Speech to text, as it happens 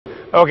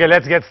Okay,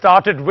 let's get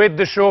started with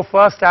the show.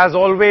 First, as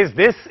always,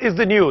 this is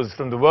the news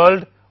from the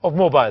world of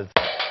mobiles.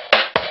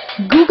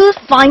 Google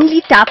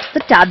finally taps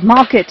the tab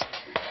market.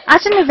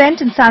 At an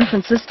event in San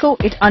Francisco,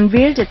 it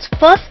unveiled its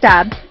first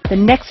tab, the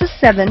Nexus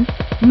 7,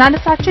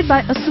 manufactured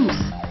by Asus.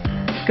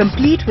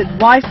 Complete with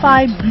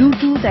Wi-Fi,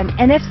 Bluetooth and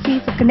NFC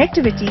for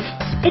connectivity,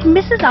 it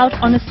misses out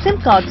on a SIM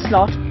card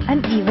slot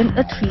and even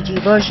a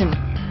 3G version.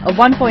 A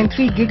 1.3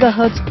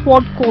 GHz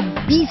quad-core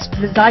beast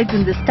resides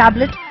in this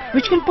tablet,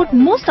 which can put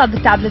most other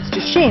tablets to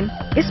shame,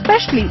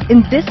 especially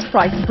in this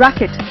price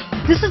bracket.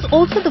 This is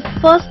also the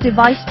first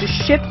device to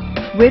ship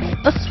with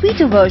a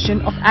sweeter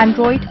version of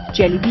Android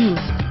Jelly Bean.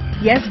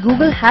 Yes,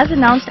 Google has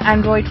announced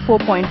Android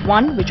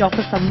 4.1, which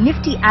offers some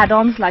nifty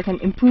add-ons like an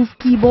improved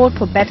keyboard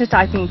for better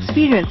typing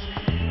experience.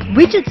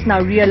 Widgets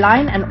now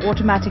realign and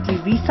automatically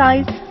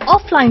resize.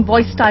 Offline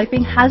voice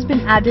typing has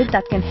been added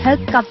that can help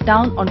cut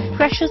down on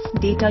precious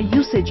data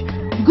usage.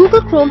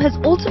 Google Chrome has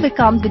also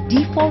become the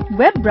default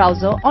web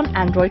browser on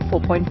Android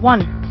 4.1.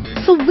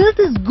 So will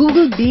this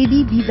Google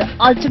baby be the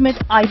ultimate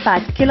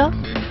iPad killer?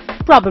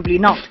 Probably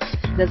not.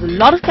 There's a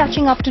lot of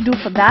catching up to do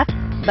for that,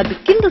 but the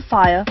Kindle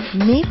Fire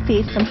may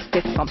face some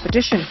stiff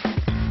competition.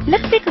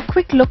 Let's take a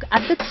quick look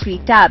at the three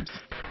tabs.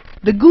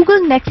 The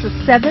Google Nexus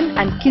 7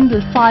 and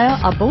Kindle Fire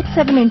are both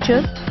 7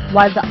 inches,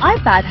 while the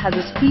iPad has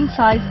a screen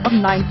size of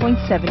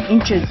 9.7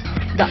 inches.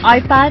 The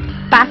iPad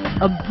packs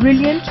a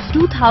brilliant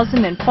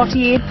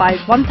 2048 by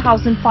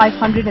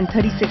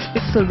 1536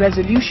 pixel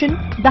resolution,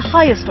 the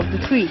highest of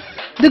the three.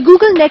 The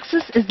Google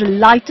Nexus is the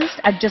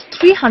lightest at just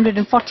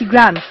 340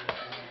 grams.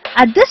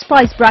 At this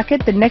price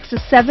bracket, the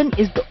Nexus 7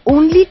 is the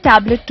only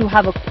tablet to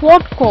have a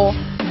quad-core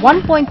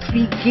 1.3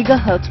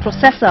 GHz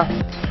processor.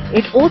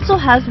 It also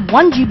has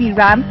 1 GB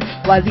RAM,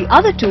 while the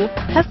other two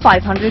have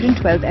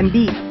 512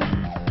 MB.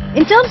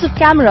 In terms of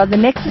camera, the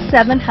Nexus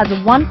 7 has a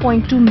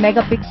 1.2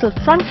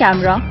 megapixel front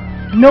camera,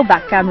 no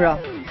back camera.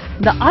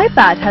 The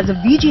iPad has a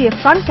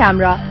VGA front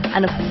camera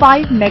and a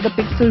 5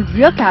 megapixel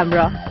rear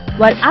camera,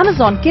 while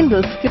Amazon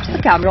Kindle skips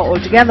the camera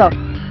altogether.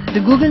 The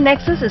Google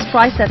Nexus is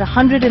priced at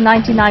 $199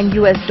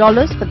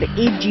 for the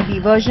 8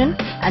 GB version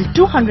and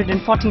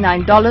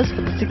 $249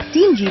 for the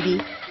 16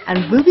 GB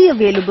and will be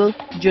available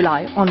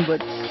July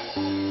onwards.